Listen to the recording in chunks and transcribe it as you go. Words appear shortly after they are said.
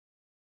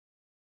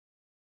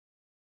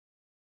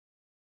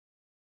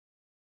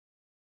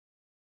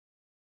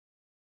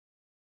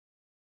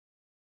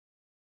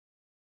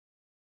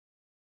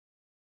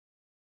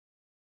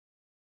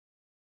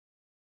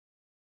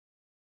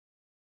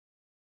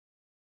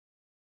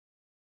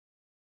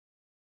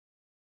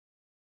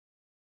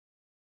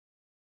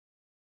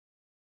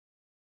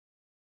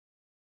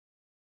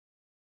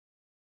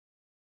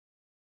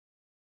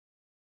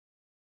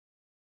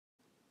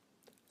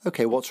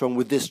Okay, what's wrong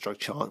with this drug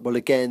chart? Well,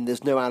 again,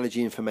 there's no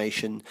allergy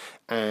information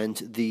and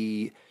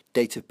the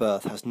date of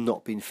birth has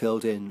not been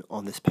filled in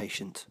on this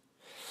patient.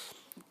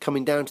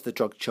 Coming down to the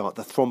drug chart,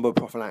 the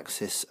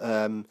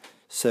thromboprophylaxis,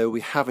 so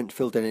we haven't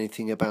filled in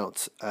anything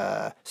about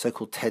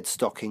so-called TED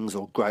stockings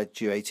or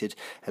graduated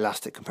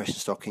elastic compression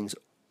stockings.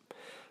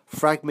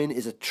 Fragmin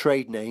is a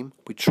trade name.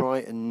 We try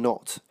and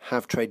not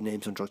have trade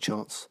names on drug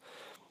charts.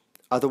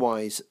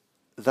 Otherwise,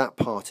 that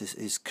part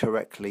is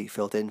correctly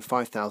filled in.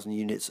 5,000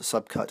 units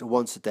subcut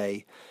once a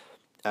day,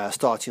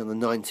 starting on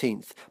the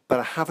 19th. But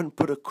I haven't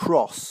put a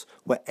cross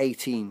where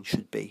 18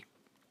 should be.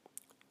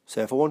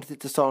 So if I wanted it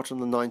to start on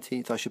the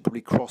 19th, I should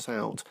probably cross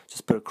out,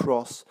 just put a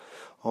cross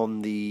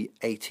on the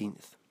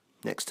 18th,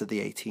 next to the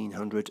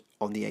 1800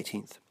 on the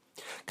 18th.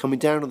 Coming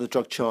down on the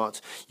drug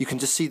chart, you can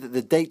just see that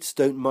the dates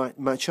don't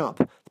match up.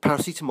 The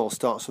paracetamol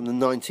starts on the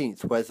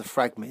 19th, whereas the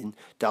Fragmin,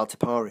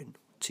 dalteparin,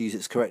 to use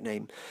its correct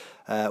name,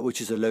 which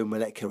is a low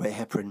molecular weight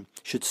heparin,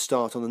 should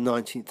start on the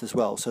 19th as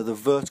well. So the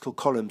vertical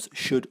columns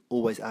should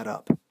always add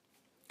up.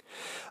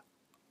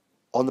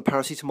 On the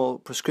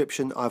paracetamol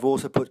prescription, I've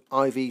also put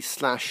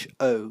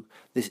IV/O.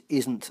 This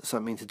isn't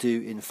something to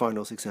do in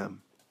finals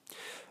exam.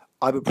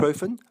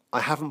 Ibuprofen,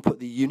 I haven't put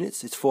the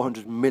units, it's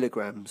 400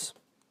 milligrams.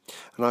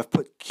 And I've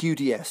put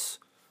QDS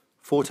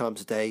 4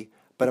 times a day,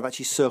 but I've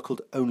actually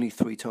circled only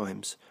 3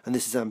 times, and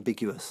this is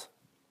ambiguous.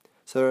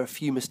 So there are a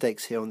few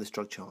mistakes here on this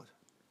drug chart.